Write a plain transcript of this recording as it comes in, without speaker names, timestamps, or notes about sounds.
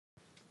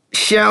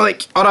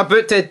Celtic are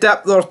about to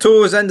dip their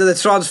toes into the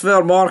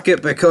transfer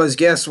market because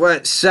guess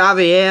what?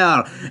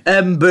 Xavier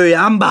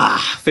Mbuyamba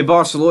for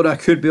Barcelona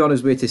could be on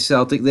his way to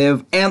Celtic. They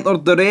have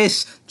entered the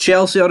race.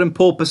 Chelsea are in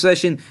pole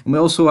position, and we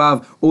also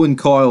have Owen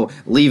Coyle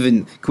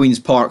leaving Queen's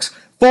Park's.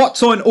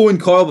 Thoughts on Owen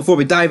Coyle before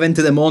we dive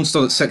into the monster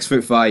that's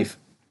 6'5"?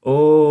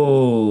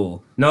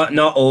 Oh, not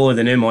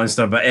the new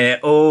monster, but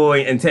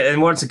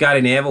in words of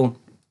Gary Neville,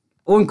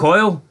 Owen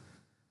Coyle.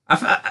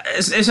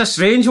 It's a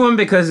strange one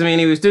because I mean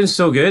he was doing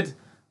so good.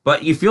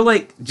 But you feel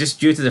like just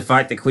due to the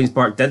fact that Queen's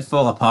Park did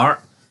fall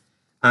apart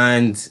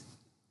and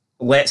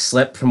let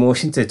slip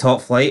promotion to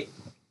top flight,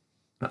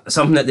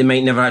 something that they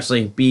might never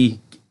actually be,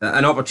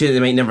 an opportunity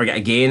they might never get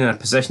again, and a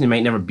position they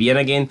might never be in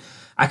again,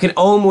 I can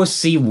almost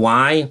see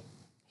why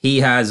he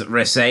has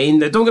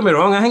resigned. Don't get me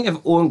wrong, I think if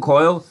Owen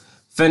Coyle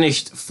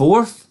finished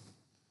 4th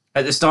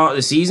at the start of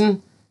the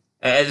season,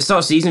 if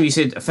you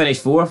said finish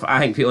 4th, I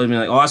think people would be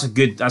like, oh,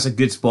 that's a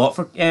good spot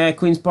for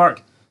Queen's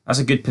Park. That's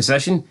a good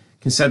position,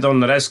 considering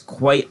there is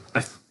quite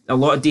a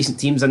lot of decent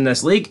teams in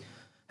this league.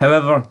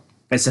 However,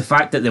 it's the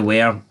fact that they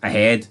were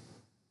ahead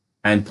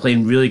and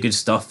playing really good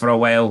stuff for a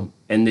while,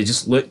 and they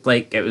just looked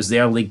like it was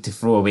their league to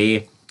throw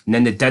away, and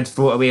then they did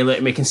throw it away.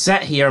 Like, we can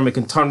sit here and we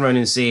can turn around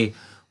and say,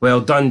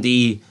 well,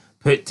 Dundee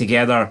put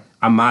together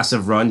a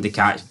massive run to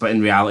catch, but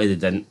in reality they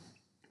didn't.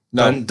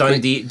 No,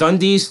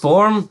 Dundee's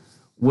form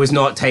was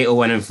not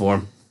title-winning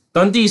form.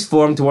 Dundee's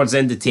form towards the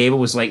end of the table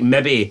was like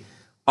maybe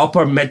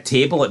upper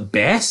mid-table at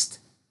best.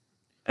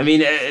 I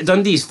mean,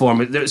 Dundee's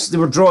form, they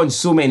were drawing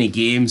so many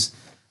games,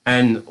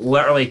 and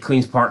literally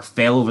Queen's Park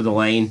fell over the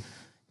line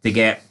to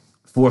get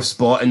 4th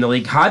spot in the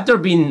league. Had there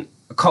been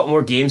a couple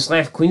more games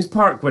left, Queen's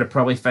Park would have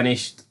probably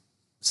finished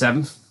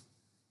 7th.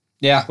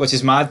 Yeah, which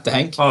is mad to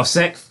think. Oh,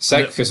 6th.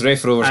 6th, because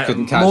Rafe Rovers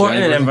couldn't catch Morton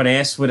anybody. and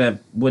Inverness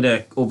would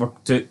have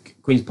overtook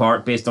Queen's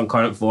Park based on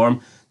current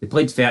form. They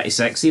played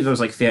 36, even though it was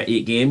like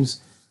 38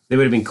 games. They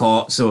would have been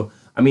caught. So,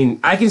 I mean,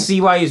 I can see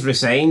why he's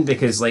resigned,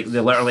 because like they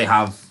literally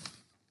have...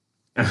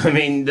 I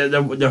mean,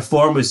 their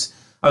form was...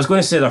 I was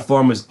going to say their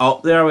form was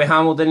up there with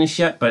Hamilton and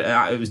shit, but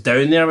it was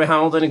down there with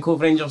Hamilton and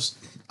Cove Rangers.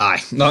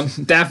 Aye,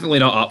 definitely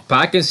not up. But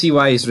I can see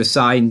why he's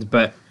resigned,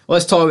 but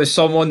let's talk about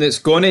someone that's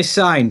going to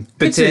sign.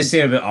 But to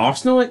say about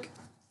Arsenal, like...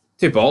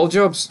 2 bottle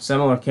jobs.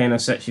 Similar kind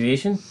of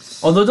situation.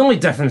 Although the only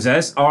difference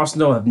is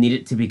Arsenal have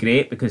needed to be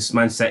great because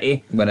Man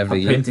City have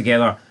put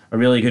together a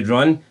really good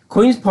run.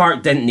 Queen's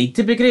Park didn't need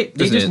to be great.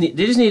 They just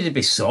needed to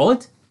be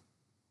solid.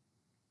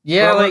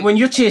 Yeah, like when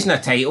you're chasing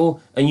a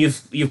title and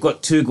you've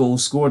got 2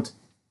 goals scored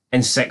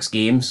in 6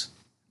 games.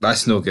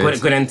 That's no good.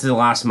 Going into the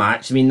last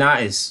match, I mean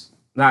that is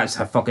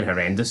fucking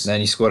horrendous. Then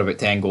you score about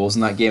 10 goals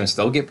in that game and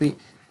still get beat.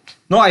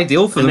 Not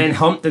ideal for them. And then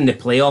humped in the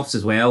playoffs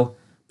as well.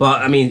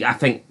 But I mean, I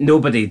think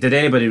did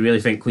anybody really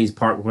think Queen's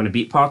Park were going to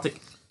beat Partick?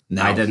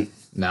 No. I didn't.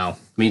 No. I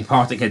mean,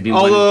 Partick had been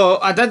Although,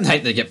 I didn't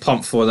think they'd get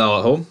pumped 4-0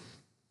 at home.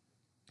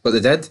 But they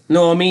did.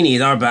 No, me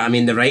neither, but I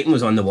mean, the writing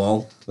was on the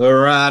wall. The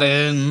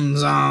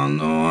writing's on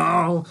the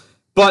wall.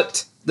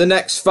 But the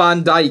next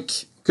Van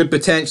Dijk could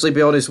potentially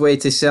be on his way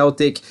to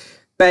Celtic.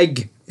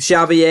 Big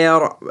Xavier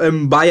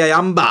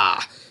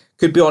Mbuyamba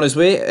could be on his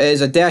way. It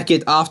is a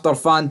decade after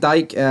Van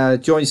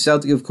Dijk joined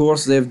Celtic, of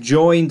course. They've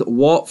joined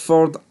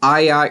Watford,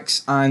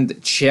 Ajax and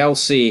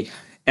Chelsea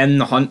in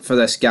the hunt for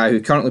this guy,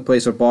 who currently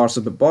plays for Barca.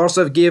 But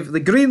Barca gave the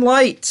green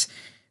light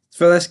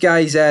for this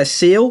guy's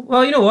sale.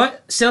 Well, you know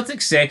what?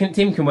 Celtic's second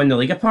team can win the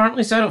league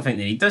apparently, so I don't think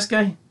they need this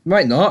guy.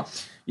 Might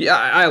not. Yeah,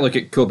 I look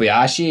at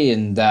Kobayashi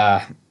and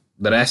the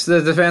rest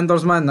of the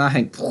defenders, man, and I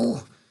think,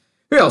 who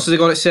else have they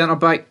got at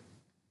centre-back?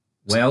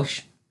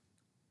 Welsh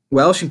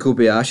and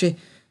Kobayashi.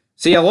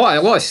 See, a lot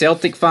of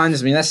Celtic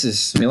fans,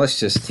 let's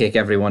just take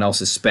everyone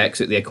else's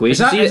specs out the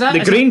equation.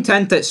 The green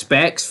tinted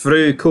specs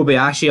threw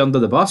Kobayashi under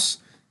the bus.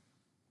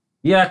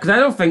 Yeah, because I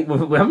don't think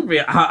we haven't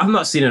really, I've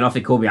not seen enough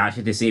of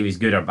Kobayashi to say if he's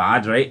good or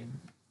bad, right?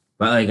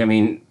 But like, I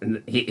mean,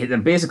 they're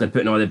basically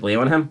putting all the blame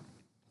on him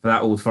for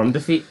that Old Firm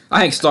defeat.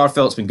 I think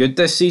Starfelt's been good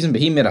this season,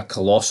 but he made a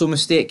colossal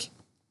mistake.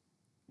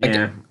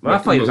 Yeah, well, I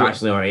thought he was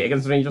actually alright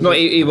against Rangers. No,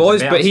 he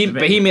was, but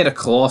he made a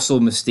colossal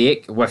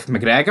mistake with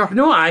McGregor. You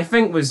know what I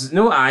think was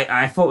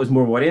I thought was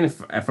more worrying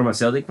from a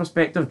Celtic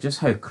perspective, just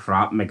how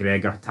crap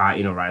McGregor, Tati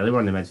and O'Reilly were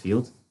in the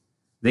midfield.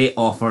 They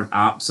offered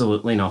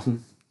absolutely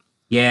nothing.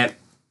 Yeah.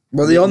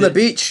 Were they on the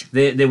beach?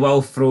 They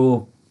will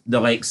throw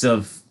the likes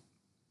of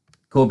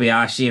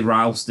Kobayashi,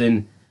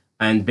 Ralston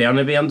and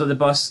Bernabe under the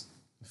bus.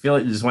 I feel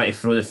like they just want to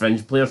throw the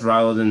fringe players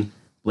rather than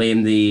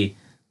blame the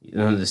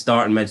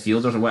starting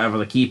midfielders or whatever,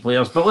 the key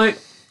players. But look,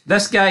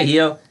 this guy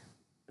here,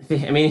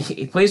 I mean,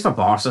 he plays for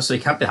Barca, so he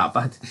can't be that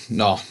bad.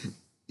 No.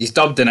 He's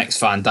dubbed the next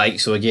Van Dijk,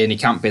 so again, he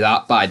can't be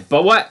that bad.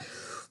 But what?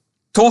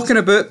 Talking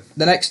about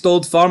the next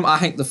Old Firm, I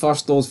think the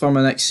first Old Firm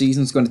of next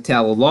season is going to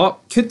tell a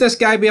lot. Could this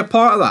guy be a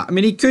part of that? I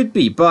mean, he could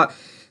be, but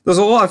there's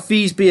a lot of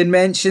fees being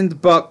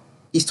mentioned, but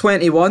he's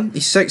 21,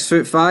 he's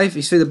 6'5",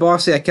 he's through the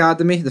Barca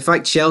Academy. The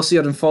fact Chelsea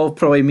are involved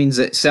probably means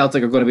that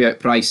Celtic are going to be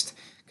outpriced,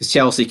 because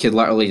Chelsea could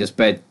literally just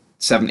bid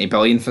 70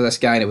 billion for this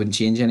guy and it wouldn't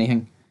change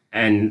anything.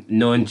 And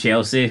knowing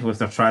Chelsea with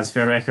their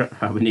transfer record,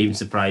 I wouldn't even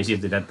surprise you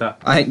if they did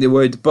that. I think they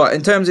would. But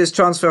in terms of his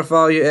transfer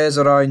value, it is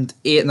around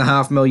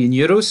 €8.5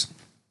 million.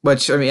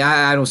 Which, I mean,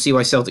 I don't see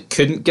why Celtic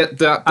couldn't get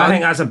that done. I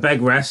think that's a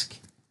big risk.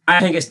 I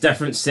think it's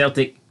different.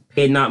 Celtic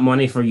paying that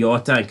money for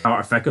Jota and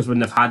Carter Vickers when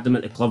they've had them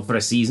at the club for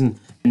a season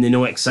and they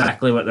know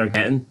exactly what they're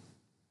getting.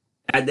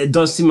 It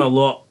does seem a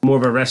lot more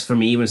of a risk for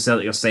me when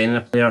Celtic are signing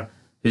a player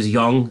who's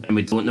young and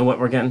we don't know what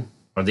we're getting.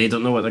 Or they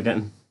don't know what they're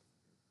getting.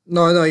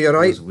 No, you're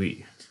right.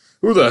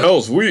 Who the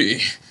hell's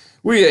we?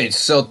 We ain't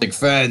Celtic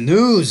fan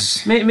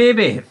news.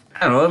 Maybe,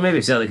 I don't know,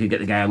 maybe Celtic could get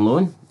the guy on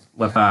loan.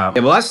 With a,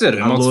 yeah, well, that's the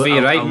rumours fee,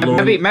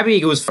 right? Maybe he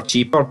goes for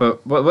cheaper,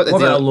 but what the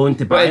about a loan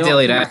to buy? What the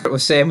Daily Record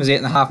was saying was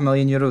 €8.5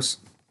 million,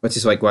 which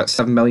is like, what,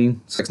 7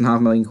 million,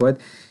 6.5 million quid.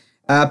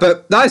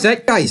 But that's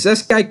it, guys.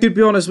 This guy could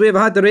be on his way. If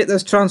I had to rate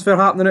this transfer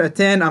happening out of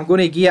 10, I'm going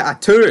to give it a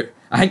 2.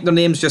 I think their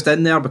name's just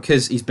in there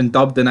because he's been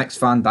dubbed the next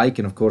Van Dijk,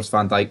 and of course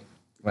Van Dijk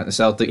went to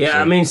Celtic. Yeah, so.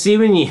 I mean, see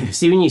when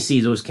you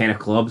see those kind of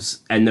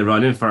clubs in the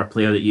running for a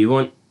player that you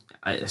want,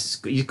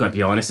 you've got to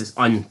be honest.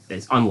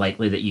 It's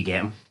unlikely that you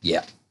get him.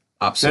 Yeah,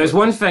 absolutely. Now, there's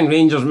one thing.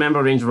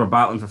 Rangers were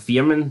battling for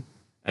Fearman,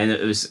 and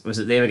it was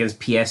it there against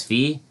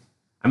PSV.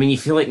 I mean, you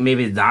feel like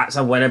maybe that's a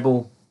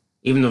winnable,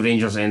 even though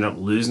Rangers ended up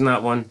losing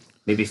that one.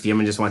 Maybe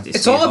Fearman just wanted to.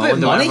 It's all about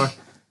money.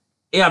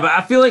 Yeah, but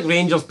I feel like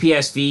Rangers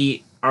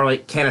PSV are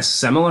like kind of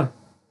similar.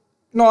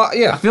 No,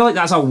 yeah. I feel like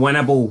that's a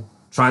winnable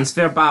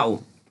transfer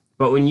battle.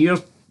 But when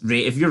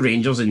if you're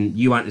Rangers and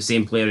you want the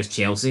same player as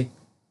Chelsea,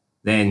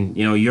 then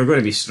you're going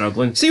to be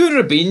struggling. See when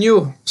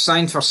Robinho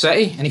signed for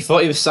City and he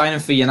thought he was signing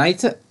for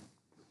United.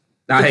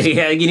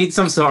 Yeah, you need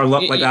some sort of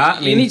look like that. I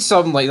mean, you need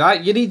something like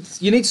that. You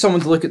need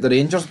someone to look at the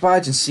Rangers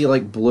badge and see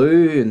like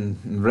blue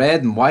and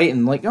red and white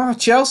and like, oh,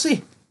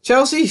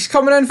 Chelsea's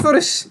coming in for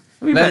us.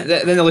 Then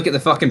they look at the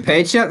fucking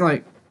page sheet and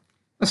like,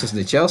 this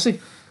isn't Chelsea.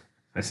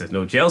 This is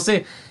no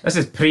Chelsea. This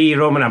is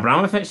pre-Roman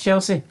Abramovich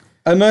Chelsea.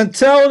 And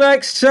until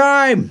next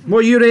time, what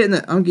are you rating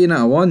it? I'm giving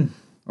it a 1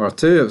 or a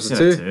 2. It was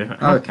a 2.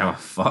 I don't give a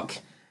fuck.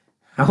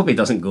 I hope he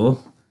doesn't go.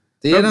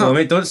 Do you know?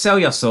 Mate. Don't sell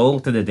your soul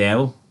to the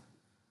devil.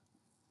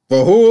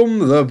 For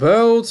whom the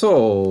bell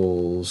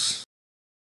tolls.